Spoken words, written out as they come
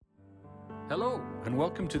Hello, and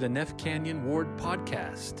welcome to the Neff Canyon Ward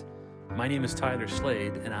Podcast. My name is Tyler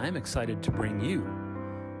Slade, and I'm excited to bring you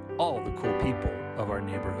all the cool people of our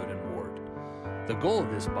neighborhood and ward. The goal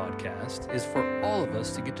of this podcast is for all of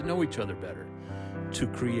us to get to know each other better, to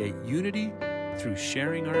create unity through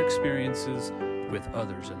sharing our experiences with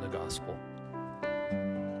others in the gospel.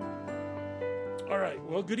 All right,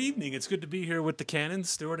 well, good evening. It's good to be here with the Cannons,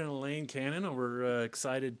 Stuart and Elaine Cannon. We're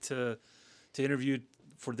excited to interview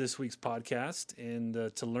for this week's podcast and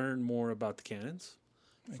to learn more about the Cannons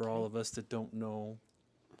for all of us that don't know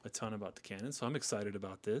a ton about the Cannons. So I'm excited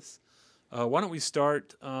about this. Why don't we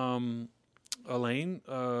start, Elaine,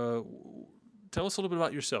 tell us a little bit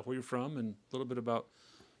about yourself, where you're from, and a little bit about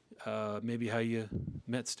maybe how you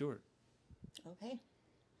met Stuart. Okay.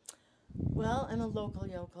 Well, I'm a local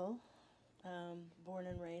yokel, born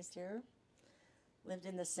and raised here. Lived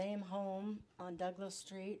in the same home on Douglas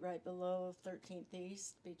Street, right below 13th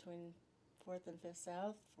East, between 4th and 5th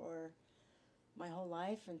South, for my whole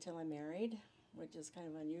life until I married, which is kind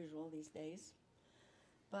of unusual these days.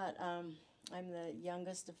 But I'm the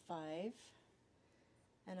youngest of 5,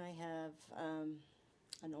 and I have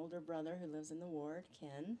an older brother who lives in the ward,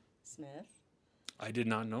 Ken Smith. I did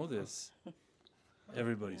not know this.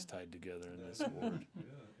 Everybody's tied together in this ward.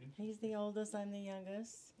 He's the oldest, I'm the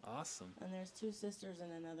youngest. Awesome. And there's 2 sisters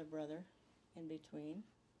and another brother in between.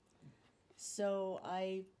 So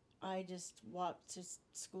I just walked to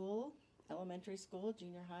school, elementary school,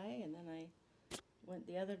 junior high, and then I went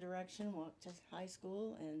the other direction, walked to high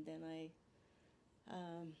school, and then I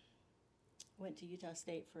went to Utah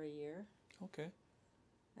State for a year. Okay.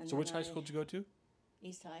 And So then which high school did you go to?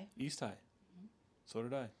 East High. East High. Mm-hmm. So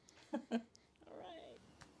did I. All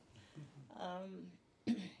right.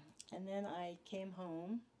 And then I came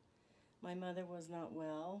home. My mother was not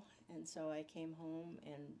well, and so I came home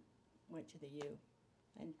and went to the U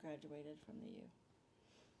and graduated from the U.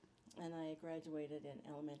 And I graduated in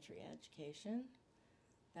elementary education.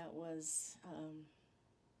 That was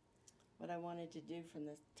what I wanted to do from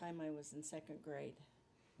the time I was in 2nd grade.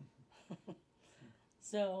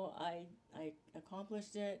 So I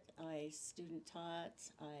accomplished it. I student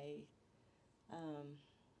taught. I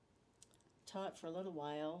taught for a little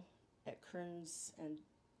while at Kearns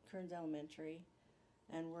Elementary,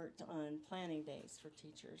 and worked on planning days for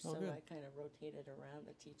teachers. Oh, so good. I kind of rotated around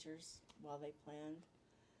the teachers while they planned.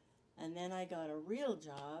 And then I got a real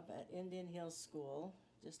job at Indian Hills School,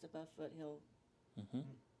 just above Foothill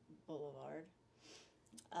Boulevard,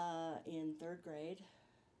 in 3rd grade,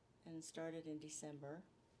 and started in December.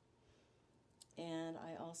 And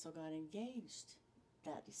I also got engaged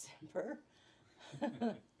that December.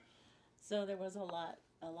 So there was a lot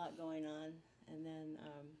going on, and then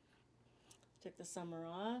took the summer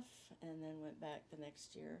off, and then went back the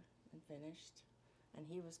next year and finished. And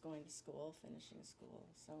he was going to school, finishing school,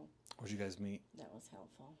 so Where'd you guys meet? that was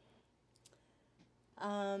helpful.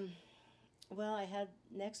 Well, I had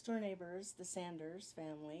next door neighbors, the Sanders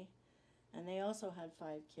family, and they also had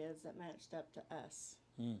 5 kids that matched up to us.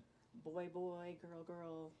 Boy, boy, girl,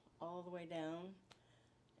 girl, all the way down.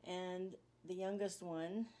 And the youngest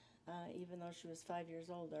one, even though she was 5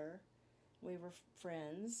 years older, we were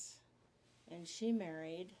friends, and she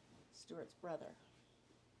married Stuart's brother.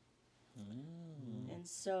 And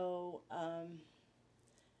so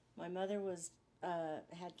my mother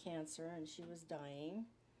had cancer, and she was dying.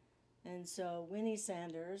 And so Winnie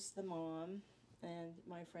Sanders, the mom, and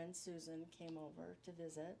my friend Susan came over to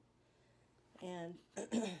visit. And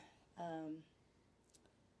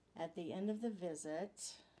at the end of the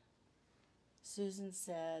visit, Susan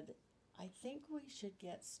said, I think we should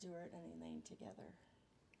get Stuart and Elaine together.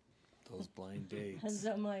 Those blind dates. And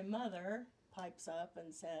so my mother pipes up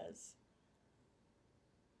and says,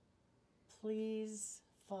 please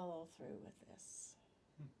follow through with this.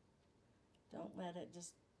 Don't let it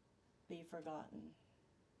just be forgotten.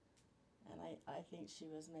 And I think she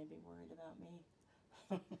was maybe worried about me.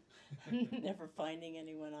 Never finding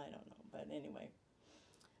anyone, I don't know. But anyway.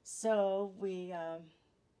 So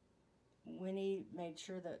Winnie made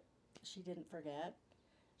sure that she didn't forget.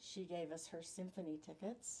 She gave us her symphony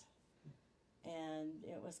tickets. And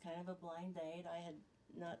it was kind of a blind date. I had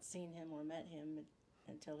not seen him or met him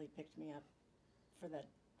until he picked me up for that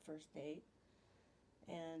first date.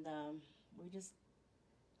 And we just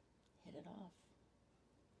hit it off.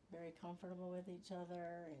 Very comfortable with each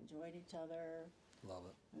other, enjoyed each other. Love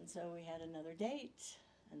it. And so we had another date,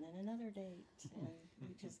 and then another date, and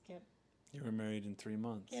we just kept You were married in 3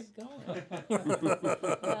 months. kept going.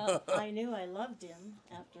 Well, I knew I loved him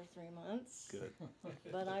after 3 months. Good.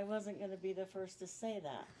 But I wasn't going to be the first to say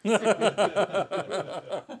that.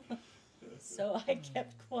 So I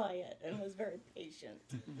kept quiet and was very patient.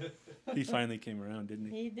 He finally came around, didn't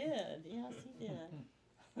he? He did. Yes, he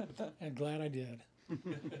did. I'm glad I did.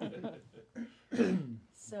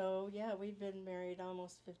 So yeah, we've been married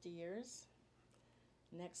almost 50 years.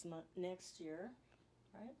 Next year,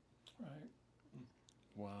 right? Right.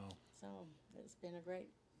 Wow. So it's been a great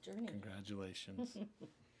journey. Congratulations.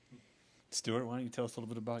 Stuart, why don't you tell us a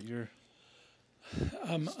little bit about your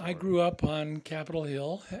I grew up on Capitol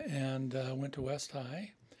Hill and went to West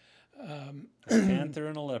High. a panther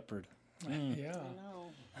and a leopard? Yeah.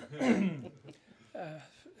 I know.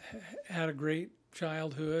 Had a great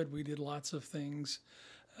childhood. We did lots of things,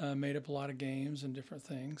 made up a lot of games and different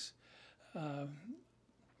things.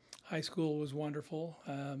 High school was wonderful.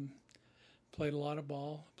 Played a lot of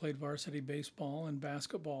ball, played varsity baseball and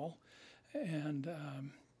basketball, and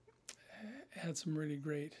had some really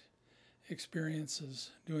great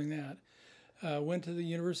experiences doing that. Went to the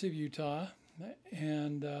University of Utah,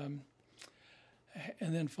 and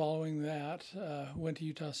then following that, went to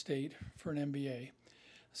Utah State for an MBA.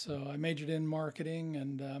 So I majored in marketing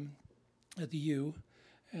and at the U,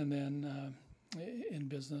 and then in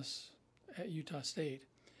business at Utah State.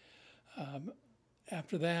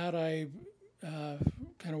 After that, I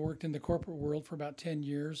kind of worked in the corporate world for about 10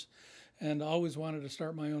 years and always wanted to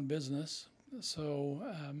start my own business. So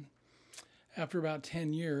after about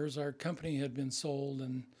 10 years, our company had been sold,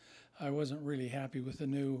 and I wasn't really happy with the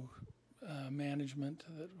new management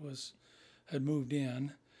that had moved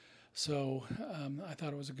in. So I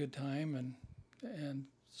thought it was a good time and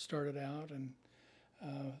started out. And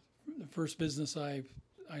the first business I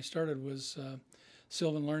started was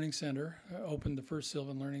Sylvan Learning Center. I opened the first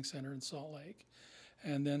Sylvan Learning Center in Salt Lake,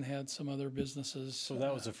 and then had some other businesses. So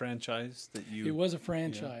that was a franchise that you... It was a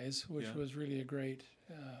franchise, which Yeah. was really a great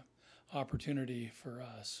opportunity for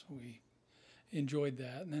us. We enjoyed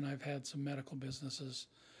that. And then I've had some medical businesses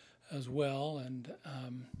as well, and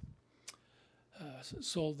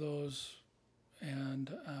sold those.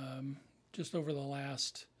 And just over the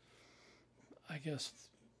last, I guess,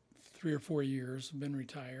 3 or 4 years, I've been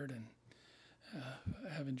retired and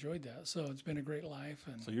have enjoyed that. So it's been a great life,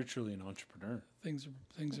 and So you're truly an entrepreneur. things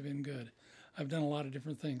have been good. I've done a lot of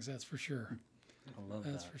different things, that's for sure. I love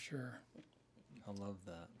That's that. for sure. I love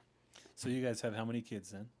that. So you guys have how many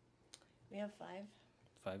kids then? We have 5.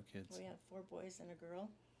 5 kids. We have 4 boys and a girl.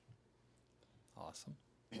 Awesome.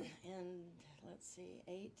 And let's see,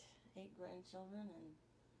 8 grandchildren and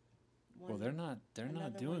Well, one. they're not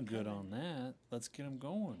another doing one good coming. on that. Let's get them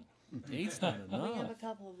going. 8's not We have enough. a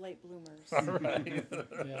couple of late bloomers.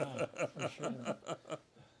 Yeah, for sure.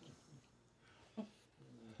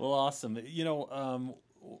 Well, awesome. You know,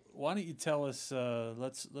 why don't you tell us?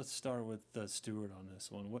 Let's start with Stuart on this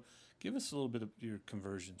one. Give us a little bit of your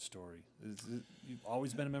conversion story. You've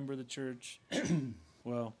always been a member of the church?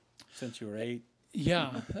 Well, since you were 8.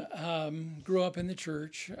 Yeah, grew up in the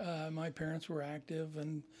church. My parents were active,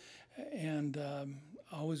 and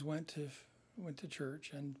always went to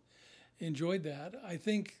church and enjoyed that. I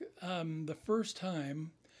think the first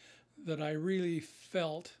time that I really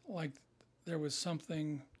felt like there was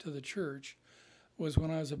something to the church was when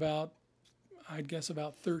I was about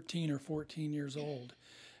 13 or 14 years old,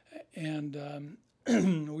 and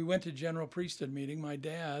we went to general priesthood meeting. My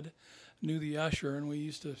dad knew the usher, and we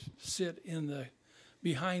used to sit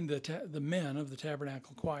behind the men of the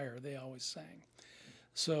tabernacle choir. They always sang.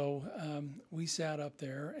 So we sat up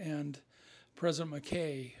there, and President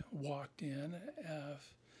McKay walked in,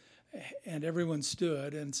 and everyone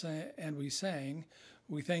stood and we sang,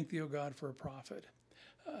 "We thank thee, O God, for a prophet."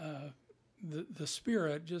 The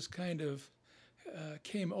Spirit just kind of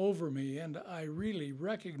came over me, and I really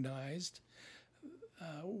recognized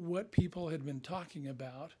what people had been talking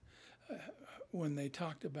about when they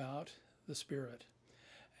talked about the Spirit.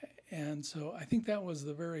 And so I think that was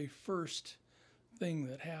the very first thing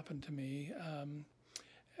that happened to me,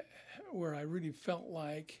 where I really felt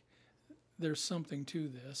like there's something to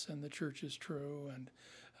this, and the church is true. And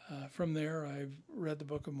from there, I've read the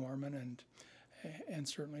Book of Mormon, and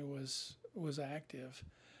certainly was active.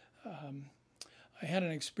 I had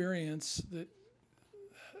an experience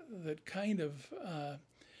that kind of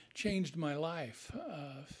changed my life,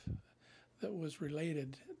 that was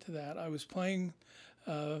related to that. I was playing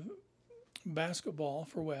basketball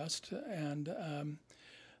for West, and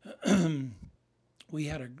we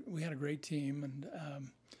had a great team. And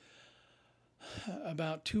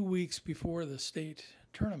about 2 weeks before the state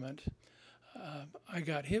tournament, I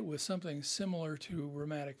got hit with something similar to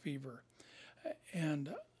rheumatic fever,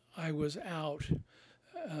 and I was out.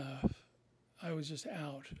 I was just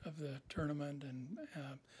out of the tournament, and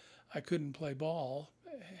I couldn't play ball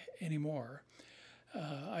anymore.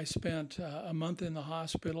 I spent a month in the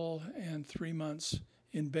hospital and 3 months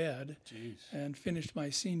in bed. Jeez. And finished my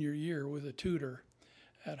senior year with a tutor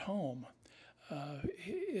at home.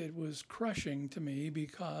 It was crushing to me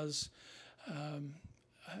because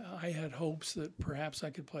I had hopes that perhaps I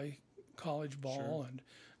could play college ball and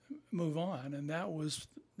move on, and that was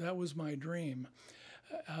my dream.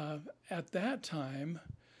 At that time,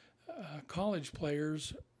 college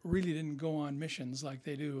players really didn't go on missions like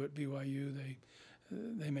they do at BYU.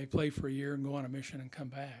 They may play for a year and go on a mission and come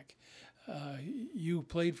back. You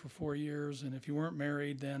played for 4 years, and if you weren't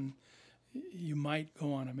married, then you might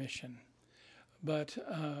go on a mission. But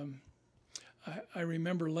I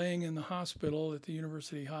remember laying in the hospital at the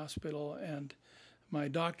university hospital, and my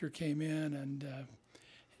doctor came in, and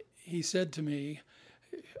he said to me,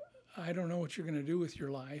 I don't know what you're going to do with your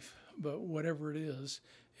life, but whatever it is,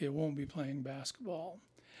 it won't be playing basketball.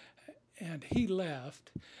 And he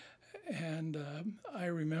left, and I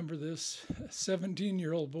remember this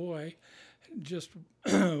 17-year-old boy just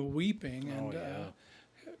weeping and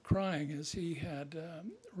crying as he had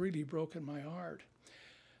really broken my heart.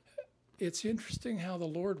 It's interesting how the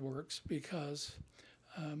Lord works, because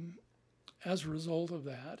as a result of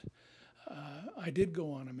that, I did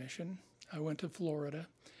go on a mission. I went to Florida,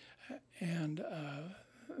 and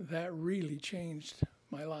that really changed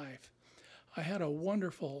my life. I had a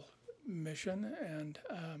wonderful mission and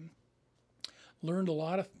learned a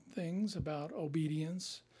lot of things about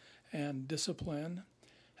obedience and discipline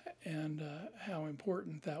and how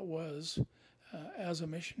important that was as a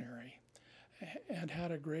missionary, and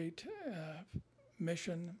had a great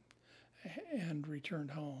mission and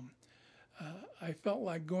returned home. I felt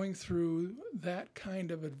like going through that kind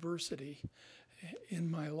of adversity in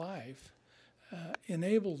my life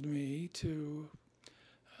enabled me to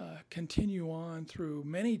continue on through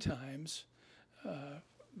many times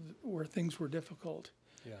where things were difficult,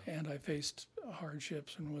 and I faced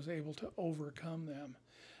hardships and was able to overcome them.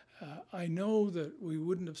 I know that we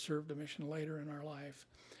wouldn't have served a mission later in our life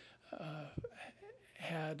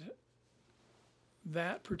had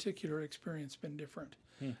that particular experience been different,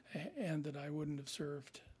 and that I wouldn't have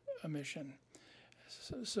served a mission.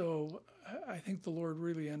 So I think the Lord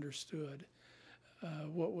really understood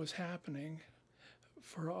what was happening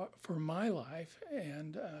for my life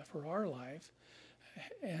and for our life,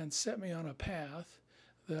 and set me on a path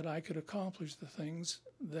that I could accomplish the things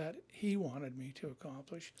that He wanted me to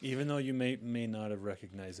accomplish. Even though you may not have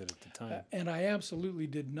recognized it at the time. And I absolutely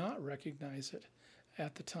did not recognize it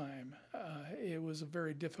at the time. It was a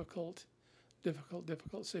very difficult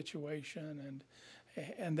situation,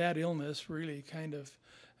 and that illness really kind of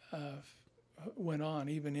went on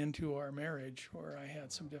even into our marriage, where I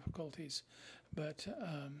had some difficulties. But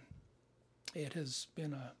it has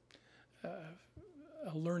been a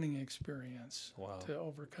learning experience to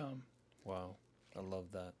overcome. Wow, I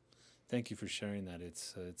love that. Thank you for sharing that.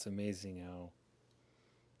 It's amazing how,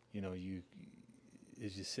 you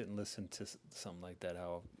as you sit and listen to something like that,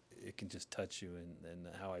 how it can just touch you, and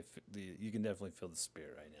how you can definitely feel the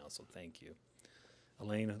Spirit right now. So thank you.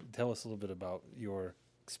 Elaine, tell us a little bit about your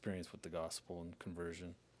experience with the gospel and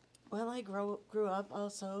conversion. Well, I grew up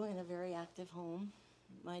also in a very active home.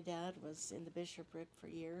 My dad was in the bishopric for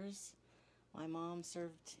years. My mom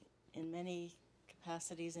served in many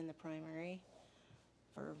capacities in the primary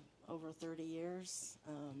for over 30 years.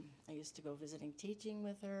 I used to go visiting teaching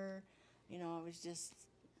with her. I was just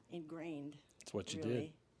ingrained. That's what you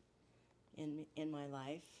really did in my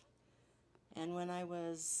life. And when I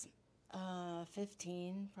was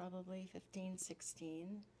 15,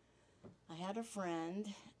 16, I had a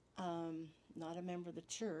friend, not a member of the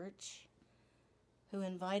church, who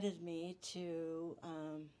invited me to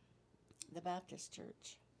the Baptist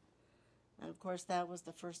church. And of course, that was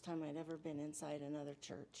the first time I'd ever been inside another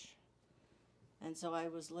church. And so I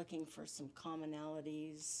was looking for some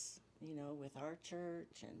commonalities, with our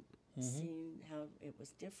church, and seeing how it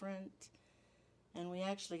was different. And we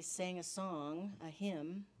actually sang a song, a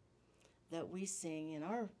hymn, that we sing in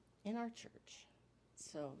our church.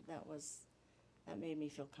 So that made me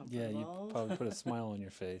feel comfortable. Yeah, you probably put a smile on your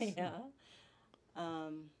face. Yeah.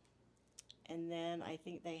 And then I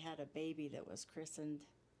think they had a baby that was christened,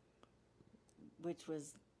 which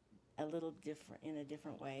was a little different, in a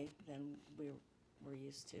different way than we were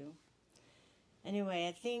used to. Anyway,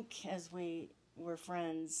 I think as we were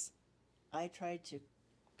friends, I tried to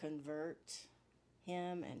convert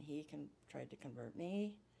him, and he tried to convert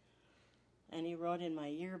me. And he wrote in my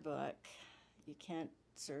yearbook, you can't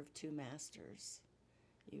serve two masters.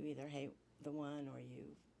 You either hate the one or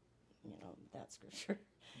that scripture.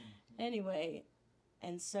 Anyway,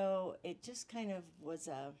 And so it just kind of was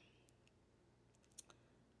a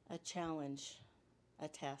challenge, a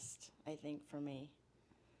test, I think, for me,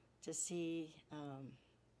 to see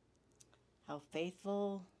how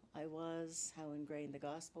faithful I was, how ingrained the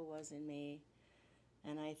gospel was in me.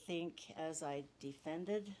 And I think as I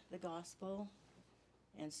defended the gospel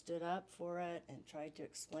and stood up for it and tried to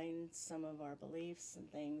explain some of our beliefs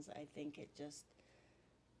and things, I think it just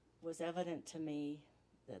was evident to me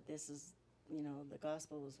that this is, the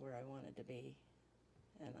gospel was where I wanted to be.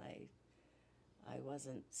 And I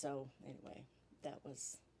wasn't. So anyway, that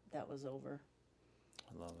was over.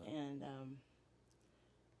 I love it. And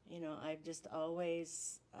I've just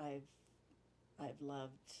always I've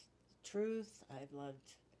loved truth. I've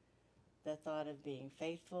loved the thought of being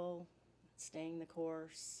faithful, staying the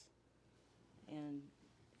course, and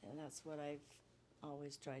that's what I've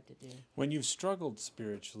always tried to do. When you've struggled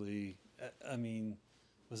spiritually,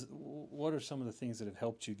 what are some of the things that have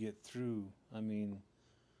helped you get through?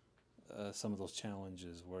 Some of those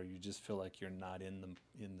challenges where you just feel like you're not in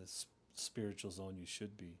the spiritual zone you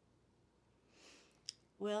should be.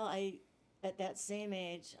 Well, at that same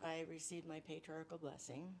age, I received my patriarchal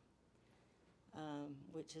blessing,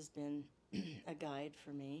 which has been a guide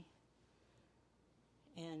for me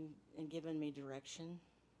and given me direction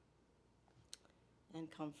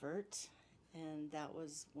and comfort. And that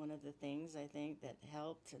was one of the things I think that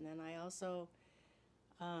helped. And then I also,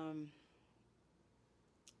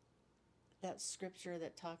 that scripture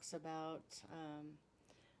that talks about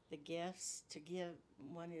the gifts to give,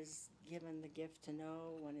 one is given the gift to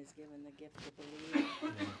know, one is given the gift to believe.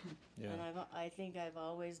 Yeah. And I think I've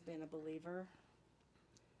always been a believer,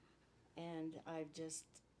 and I've just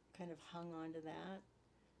kind of hung on to that.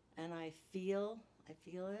 And I feel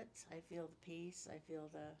it. I feel the peace. I feel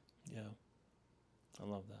Yeah. I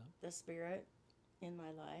love that. the spirit in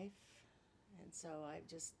my life. And so I've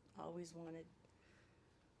just always wanted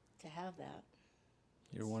to have that.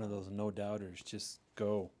 You're one of those no doubters. Just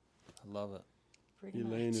go. I love it. Pretty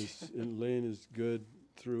Elaine much. Elaine is good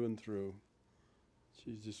through and through.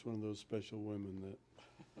 She's just one of those special women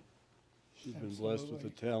that she's been blessed with the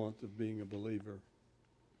Absolutely. talent of being a believer.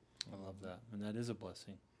 I love that. And that is a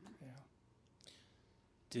blessing. Yeah.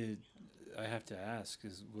 Did I have to ask,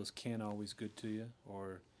 was Ken always good to you?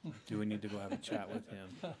 Or do we need to go have a chat with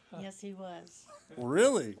him? Yes, he was.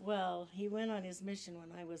 Really? Well, he went on his mission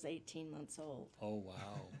when I was 18 months old. Oh,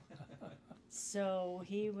 wow. So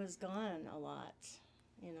he was gone a lot.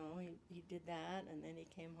 He did that, and then he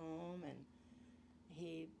came home, and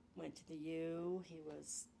he went to the U. He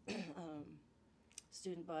was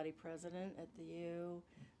student body president at the U.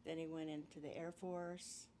 Then he went into the Air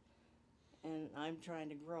Force, and I'm trying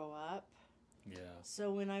to grow up. Yeah.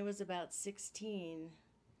 So when I was about 16,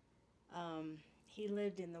 he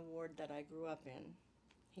lived in the ward that I grew up in.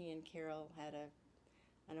 He and Carol had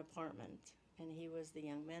an apartment, and he was the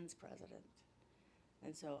young men's president.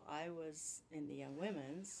 And so I was in the young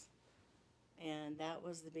women's, and that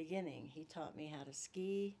was the beginning. He taught me how to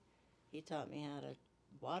ski. He taught me how to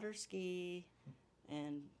water ski.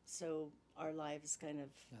 And so our lives kind of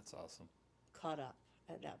That's awesome. caught up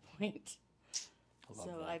at that point. I love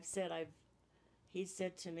So that. I've said he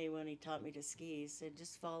said to me when he taught me to ski, he said,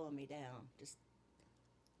 just follow me down. Just,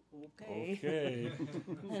 okay. Okay.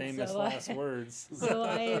 And Famous so last words. So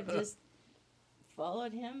I have just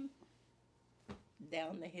followed him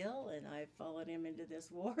down the hill, and I followed him into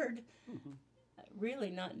this ward.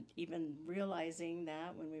 Really not even realizing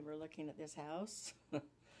that when we were looking at this house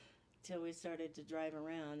till we started to drive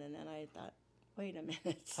around, and then I thought, wait a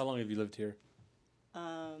minute. How long have you lived here?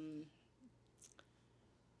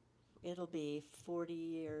 It'll be 40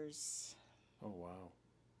 years Oh, wow.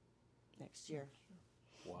 next year.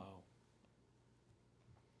 Wow.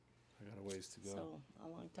 I got a ways to go. So a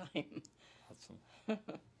long time. Awesome.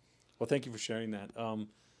 Well, thank you for sharing that.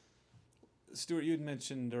 Stuart, you had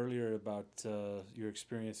mentioned earlier about your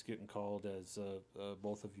experience getting called as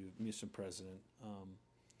both of you mission president.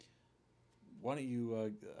 Why don't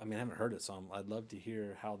you? I haven't heard it, so I'd love to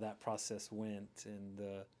hear how that process went, and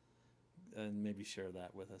maybe share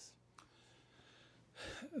that with us.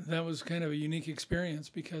 That was kind of a unique experience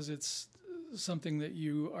because it's something that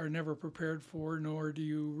you are never prepared for, nor do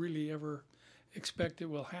you really ever expect it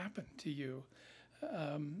will happen to you.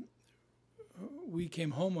 We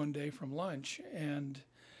came home one day from lunch, and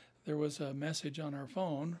there was a message on our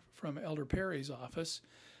phone from Elder Perry's office.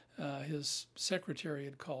 His secretary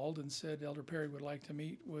had called and said Elder Perry would like to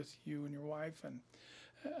meet with you and your wife. And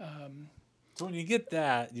So when you get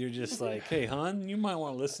that, you're just like, "Hey, hon, you might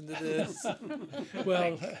want to listen to this."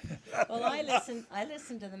 well, Well, I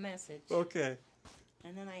listened to the message. Okay.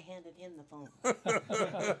 And then I handed him the phone.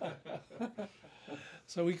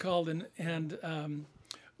 So we called and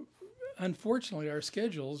unfortunately, our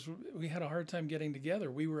schedules, we had a hard time getting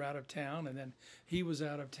together. We were out of town, and then he was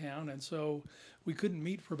out of town, and so we couldn't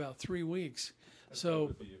meet for about 3 weeks. So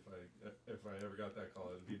Would be if I ever got that call,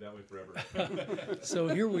 it'd be that way forever. so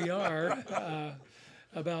here we are,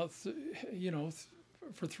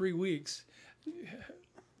 for 3 weeks,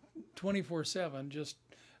 24/7. Just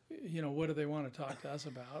what do they want to talk to us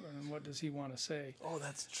about, and what does he want to say? Oh,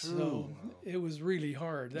 that's So true. it was really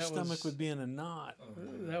hard. Your stomach would be in a knot.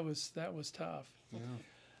 That was tough.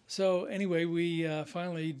 So anyway, we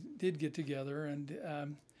finally did get together,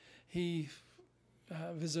 and he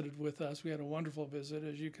visited with us. We had a wonderful visit,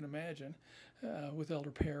 as you can imagine, with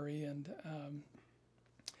Elder Perry, and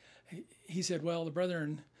he said, "Well, the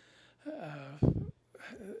brethren,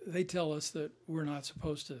 they tell us that we're not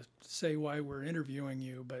supposed to say why we're interviewing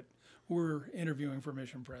you, but we're interviewing for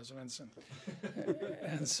mission presidents,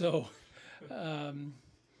 and so." The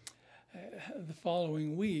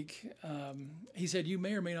following week, he said, "You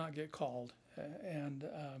may or may not get called," and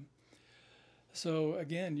so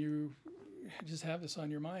again, you just have this on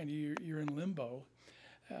your mind. You're in limbo.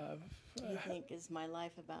 Do you think, is my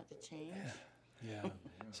life about to change? Yeah.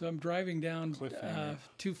 So I'm driving down Cliffhanger.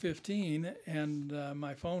 215, and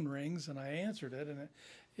my phone rings, and I answered it, and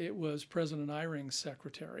it was President Eyring's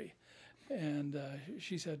secretary, and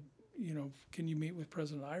she said, "Can you meet with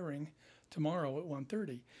President Eyring tomorrow at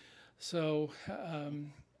 1:30?" So, I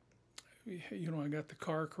got the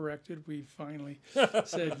car corrected. We finally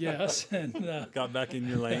said yes, and Got back in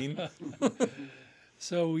your lane.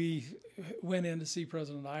 so we went in to see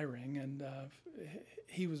President Eyring, and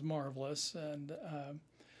he was marvelous and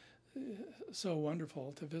so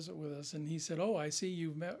wonderful to visit with us. And he said, "Oh, I see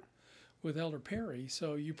you've met with Elder Perry,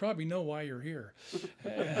 so you probably know why you're here."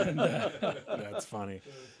 And That's funny.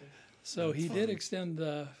 so he did extend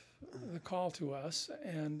the call to us,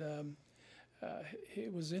 and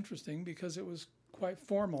it was interesting because it was quite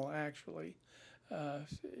formal, actually.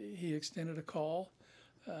 He extended a call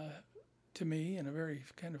to me in a very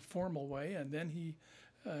kind of formal way, and then he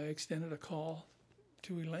extended a call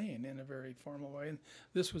to Elaine in a very formal way. And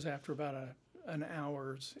this was after about an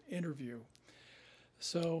hour's interview.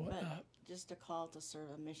 So, But just a call to serve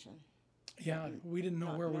a mission. yeah, we didn't know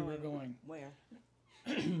Not where we were knowing going. Where?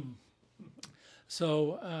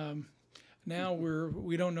 So now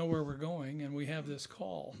we don't know where we're going, and we have this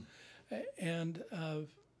call, and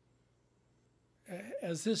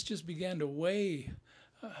as this just began to weigh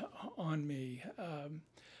on me,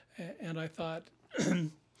 and I thought,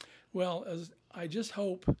 well, as I just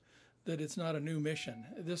hope that it's not a new mission.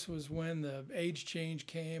 This was when the age change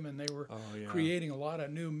came, and they were creating a lot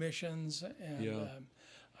of new missions, and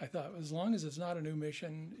I thought, as long as it's not a new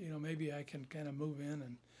mission, maybe I can kind of move in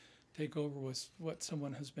and take over with what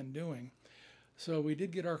someone has been doing. So we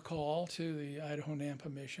did get our call to the Idaho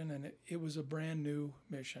Nampa mission, and it was a brand new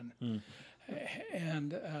mission.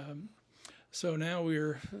 And so now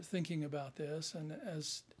we're thinking about this, and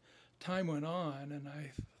as time went on, and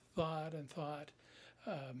I thought,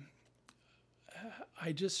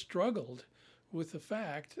 I just struggled with the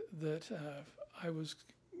fact that I was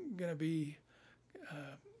going to be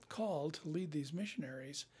called to lead these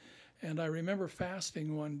missionaries. And I remember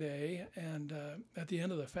fasting one day, and at the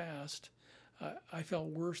end of the fast, I felt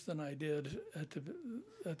worse than I did at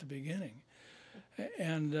the beginning.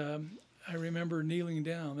 And I remember kneeling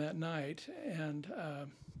down that night, and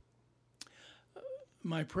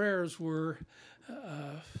my prayers were,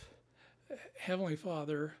 Heavenly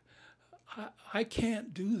Father, I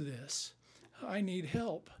can't do this. I need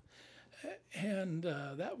help. And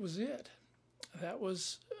that was it. That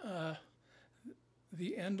was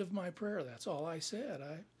the end of my prayer. That's all I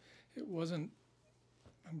said. It wasn't,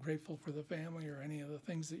 I'm grateful for the family or any of the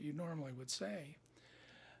things that you normally would say.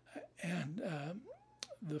 And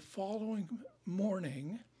the following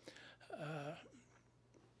morning,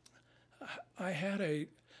 I had a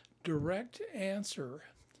direct answer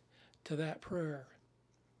to that prayer.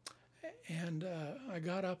 And I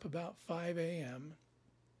got up about 5 a.m.,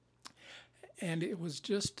 and it was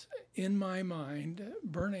just in my mind,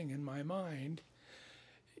 burning in my mind,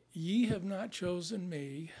 "Ye have not chosen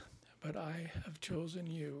me, but I have chosen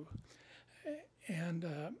you." And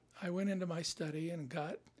I went into my study and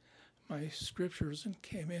got my scriptures and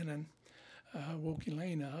came in and woke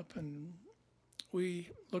Elaine up, and we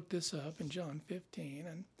looked this up in John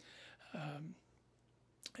 15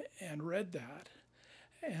 and read that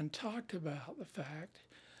and talked about the fact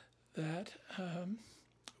that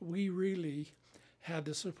we really had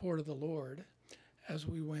the support of the Lord as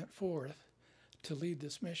we went forth to lead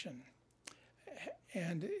this mission.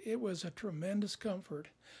 And it was a tremendous comfort,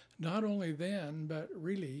 not only then, but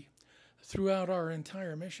really throughout our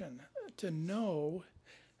entire mission, to know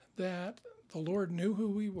that the Lord knew who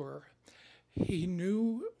we were. He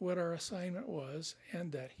knew what our assignment was,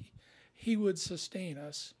 and that He would sustain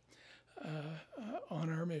us on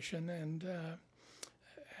our mission. And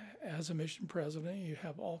as a mission president, you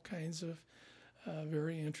have all kinds of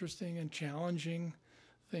very interesting and challenging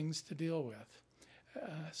things to deal with.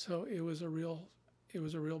 So it was a real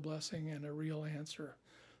blessing and a real answer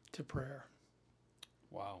to prayer.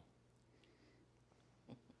 Wow.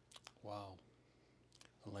 Wow.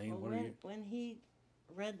 Elaine, Well, what are you? when he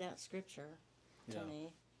read that scripture to Yeah.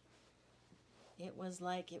 me, it was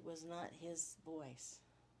like it was not his voice.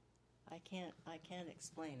 I can't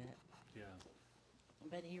explain it, Yeah.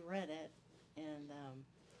 but he read it, and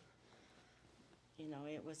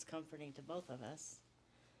it was comforting to both of us.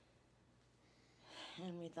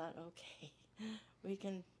 And we thought, okay, we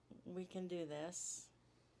can do this.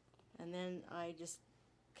 And then I just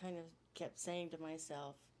kind of kept saying to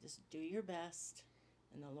myself, just do your best,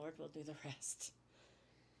 and the Lord will do the rest.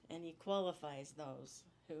 And He qualifies those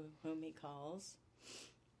whom He calls.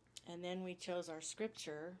 And then we chose our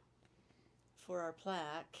scripture for our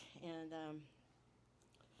plaque, and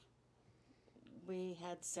we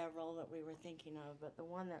had several that we were thinking of, but the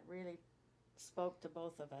one that really spoke to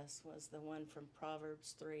both of us was the one from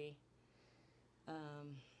Proverbs 3,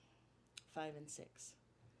 5 and 6,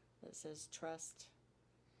 that says, trust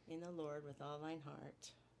in the Lord with all thine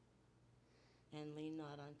heart, and lean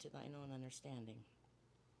not unto thine own understanding.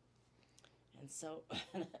 And so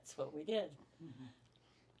that's what we did.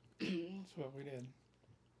 That's what we did.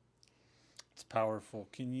 It's powerful.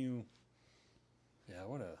 Can you? Yeah.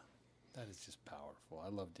 That is just powerful. I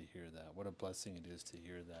love to hear that. What a blessing it is to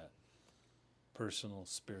hear that personal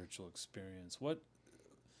spiritual experience.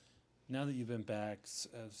 Now that you've been back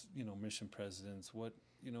as mission presidents, what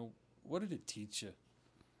did it teach you?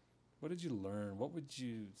 What did you learn? What would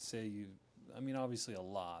you say obviously a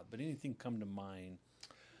lot, but anything come to mind?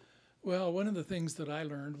 Well, one of the things that I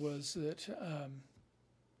learned was that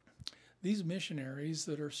these missionaries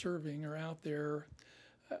that are serving are out there.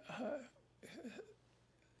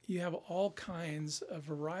 You have all kinds of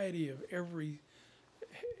variety of every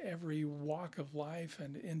walk of life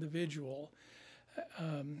and individual.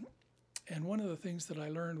 And one of the things that I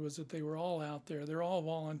learned was that they were all out there. They're all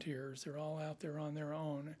volunteers. They're all out there on their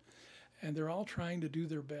own, and they're all trying to do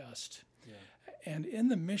their best. Yeah. And in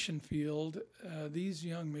the mission field, these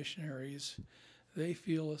young missionaries, they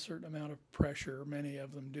feel a certain amount of pressure. Many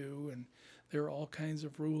of them do, and there are all kinds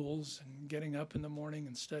of rules and getting up in the morning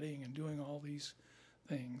and studying and doing all these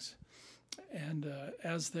things. And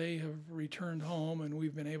as they have returned home and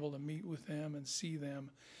we've been able to meet with them and see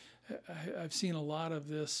them, I've seen a lot of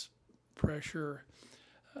this pressure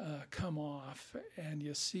come off, and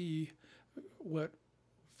you see what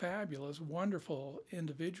fabulous, wonderful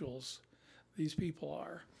individuals these people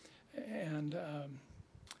are. And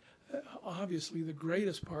obviously the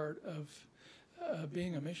greatest part of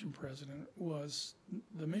being a mission president was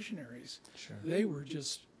the missionaries. Sure. They were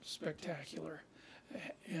just spectacular.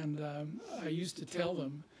 And I used to tell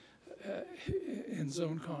them in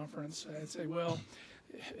zone conference, I'd say, well,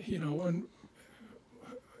 when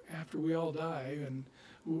after we all die, and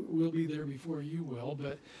we'll be there before you will,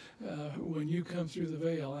 but when you come through the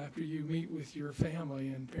veil, after you meet with your family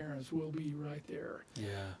and parents, we'll be right there. Yeah.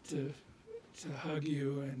 To hug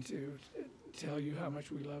you and to tell you how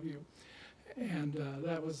much we love you. And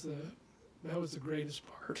that was the greatest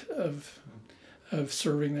part of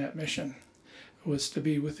serving that mission, was to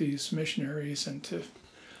be with these missionaries and to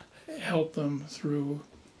help them through.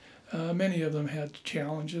 Many of them had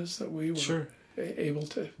challenges that we were Sure. able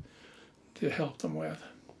to help them with.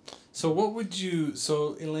 So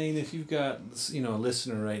Elaine, if you've got a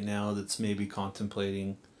listener right now that's maybe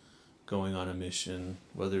contemplating going on a mission,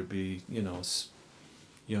 whether it be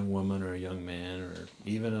young woman or a young man or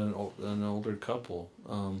even an older couple,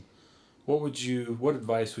 what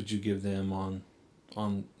advice would you give them on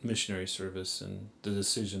missionary service and the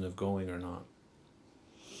decision of going or not?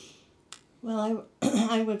 Well,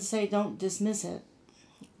 I would say don't dismiss it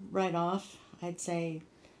right off. I'd say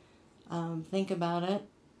think about it.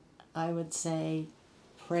 I would say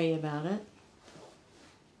pray about it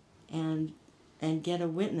and get a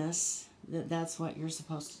witness that that's what you're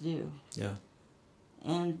supposed to do. Yeah.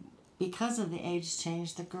 And because of the age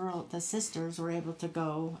change, the sisters were able to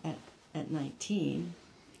go at 19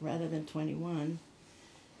 rather than 21.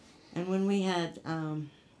 And when we had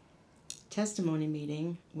testimony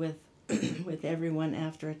meeting with with everyone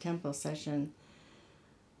after a temple session,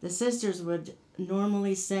 the sisters would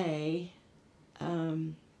normally say,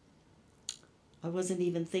 I wasn't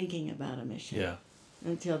even thinking about a mission Yeah.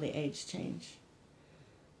 until the age change.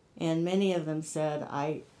 And many of them said,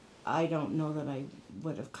 I don't know that I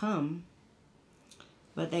would have come.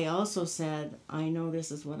 But they also said, I know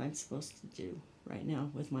this is what I'm supposed to do right now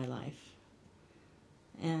with my life.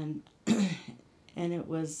 And and it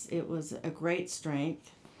was a great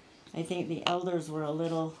strength. I think the elders were a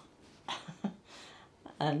little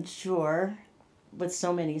unsure with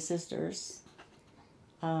so many sisters.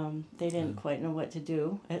 They didn't quite know what to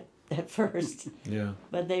do at first. Yeah.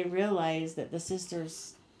 But they realized that the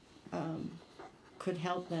sisters could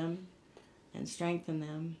help them and strengthen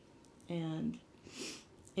them, and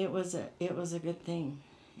it was a good thing.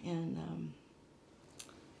 And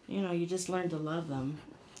you just learn to love them.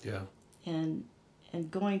 Yeah. And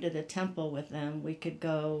going to the temple with them, we could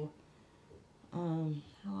go. How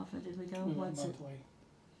often did we go?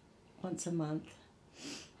 Once a month.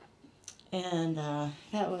 And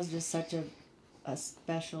that was just such a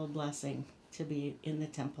special blessing to be in the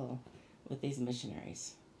temple with these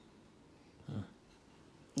missionaries. Huh.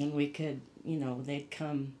 And we could, they'd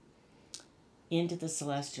come into the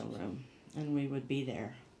celestial room, and we would be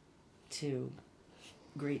there to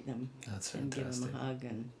greet them That's and give fantastic. them a hug,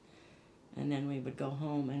 and then we would go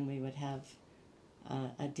home and we would have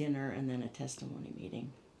a dinner and then a testimony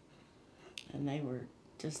meeting. And they were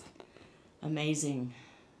just amazing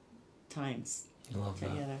times I love that.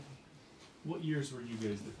 together. What years were you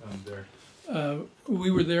guys there? We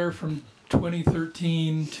were there from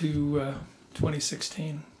 2013 to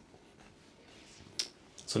 2016.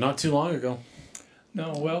 So not too long ago.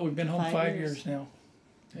 No, well, we've been home 5 5 years. years now.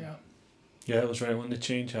 Yeah. Yeah, it was right when the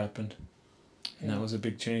change happened. And that was a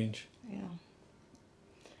big change. Yeah.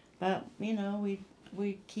 But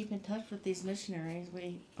we keep in touch with these missionaries.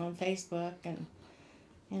 We on Facebook, and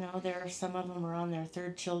there are some of them are on their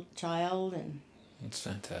third child, and It's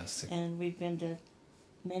fantastic. we've been to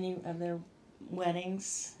many of their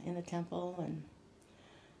weddings in the temple, and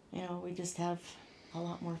we just have a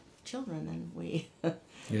lot more children than we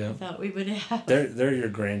Yeah. thought we would have. They're your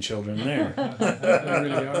grandchildren there. They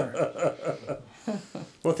really are.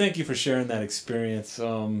 Well, thank you for sharing that experience.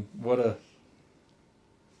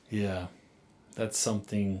 That's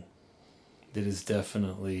something that is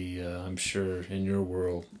definitely, I'm sure, in your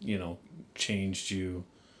world, changed you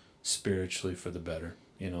spiritually for the better.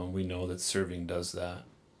 We know that serving does that.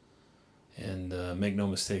 And make no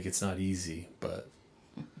mistake, it's not easy, but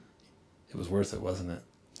it was worth it, wasn't it?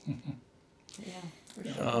 Yeah, for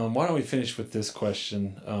sure. Why don't we finish with this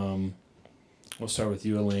question? We'll start with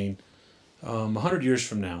you, Elaine. 100 years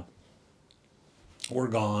from now, we're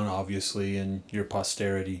gone, obviously, and your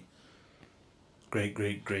posterity, great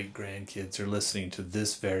grandkids, are listening to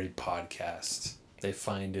this very podcast. They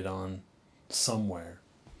find it on somewhere,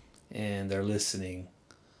 and they're listening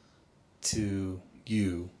to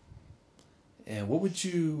you. And what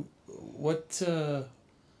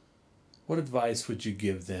advice would you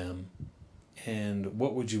give them, and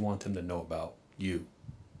what would you want them to know about you?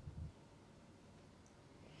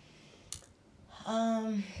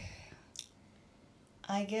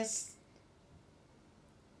 I guess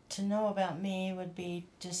to know about me would be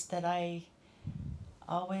just that I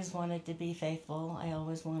always wanted to be faithful. I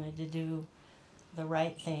always wanted to do the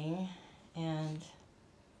right thing and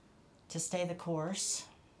to stay the course.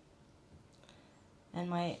 And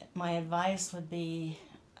my advice would be,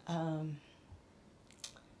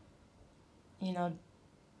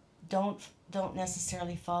 don't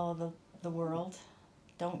necessarily follow the world.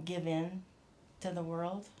 Don't give in to the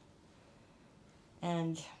world.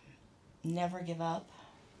 And never give up.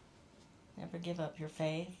 Never give up your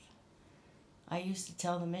faith. I used to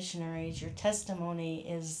tell the missionaries, your testimony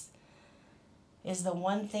is the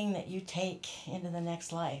one thing that you take into the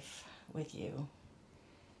next life with you.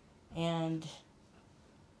 And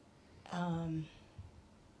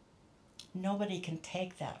nobody can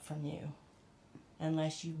take that from you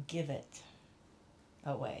unless you give it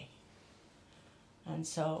away. And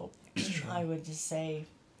so I would just say,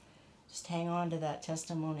 just hang on to that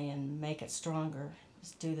testimony and make it stronger.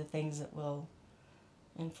 Just do the things that will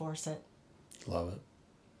enforce it. Love it.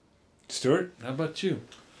 Stuart, how about you?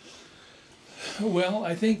 Well,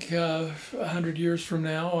 I think 100 years from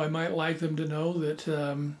now, I might like them to know that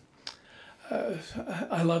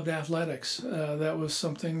I loved athletics. That was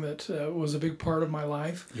something that was a big part of my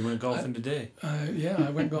life. You went golfing today. Yeah, I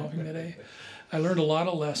went golfing today. I learned a lot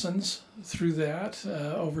of lessons through that,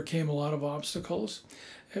 overcame a lot of obstacles.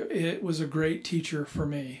 It was a great teacher for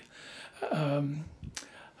me.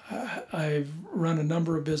 I've run a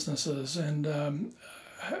number of businesses, and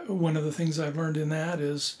one of the things I've learned in that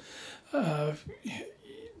is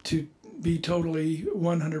to be totally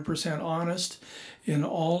 100% honest in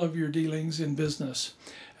all of your dealings in business.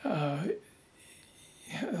 There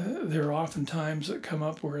are often times that come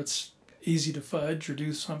up where it's easy to fudge or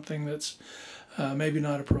do something that's maybe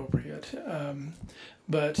not appropriate.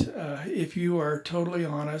 But if you are totally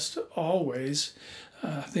honest, always,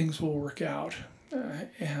 things will work out.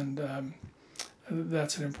 And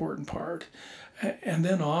that's an important part. And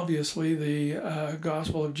then obviously the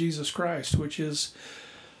gospel of Jesus Christ, which is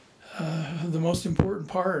the most important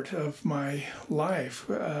part of my life.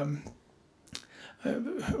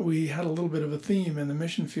 We had a little bit of a theme in the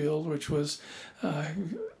mission field, which was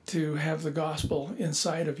to have the gospel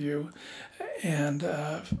inside of you. And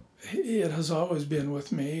it has always been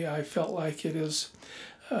with me. I felt like it is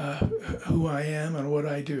who I am and what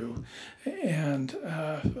I do. And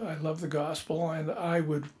I love the gospel, and I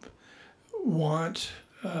would want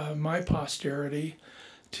my posterity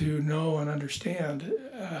to know and understand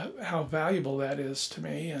how valuable that is to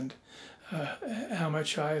me, and how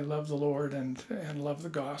much I love the Lord and love the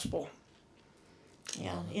gospel.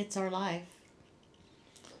 Yeah, it's our life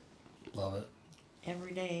Love it.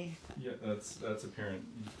 every day. Yeah, that's apparent.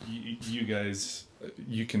 You guys,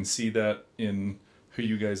 you can see that in who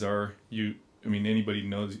you guys are. I mean, anybody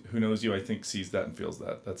who knows you, I think, sees that and feels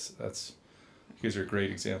that. That's you guys are great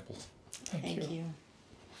examples. Thank you.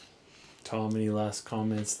 Tom, any last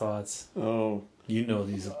comments, thoughts? Oh, You know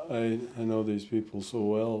these. I know these people so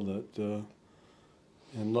well that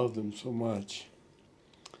and love them so much.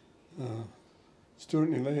 Stuart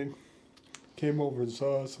and Elaine came over and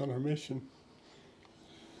saw us on our mission,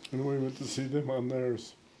 and we went to see them on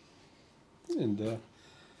theirs. And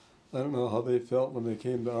I don't know how they felt when they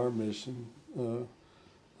came to our mission.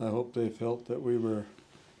 I hope they felt that we were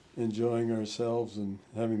enjoying ourselves and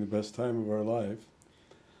having the best time of our life.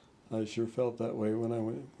 I sure felt that way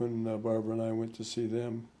when Barbara and I went to see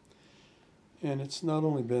them. And it's not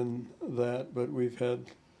only been that, but we've had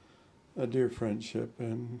a dear friendship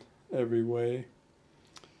in every way,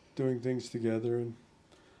 doing things together.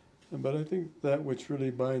 But I think that which really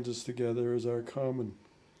binds us together is our common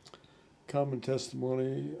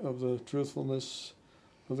testimony of the truthfulness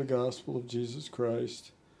of the gospel of Jesus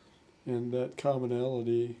Christ. And that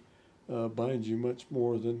commonality binds you much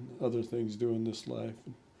more than other things do in this life.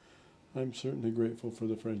 I'm certainly grateful for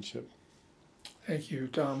the friendship. Thank you,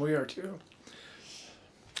 Tom. We are too.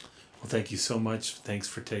 Well, thank you so much. Thanks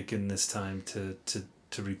for taking this time to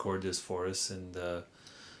record this for us. And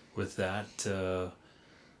with that,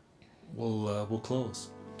 we'll close.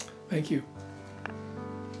 Thank you.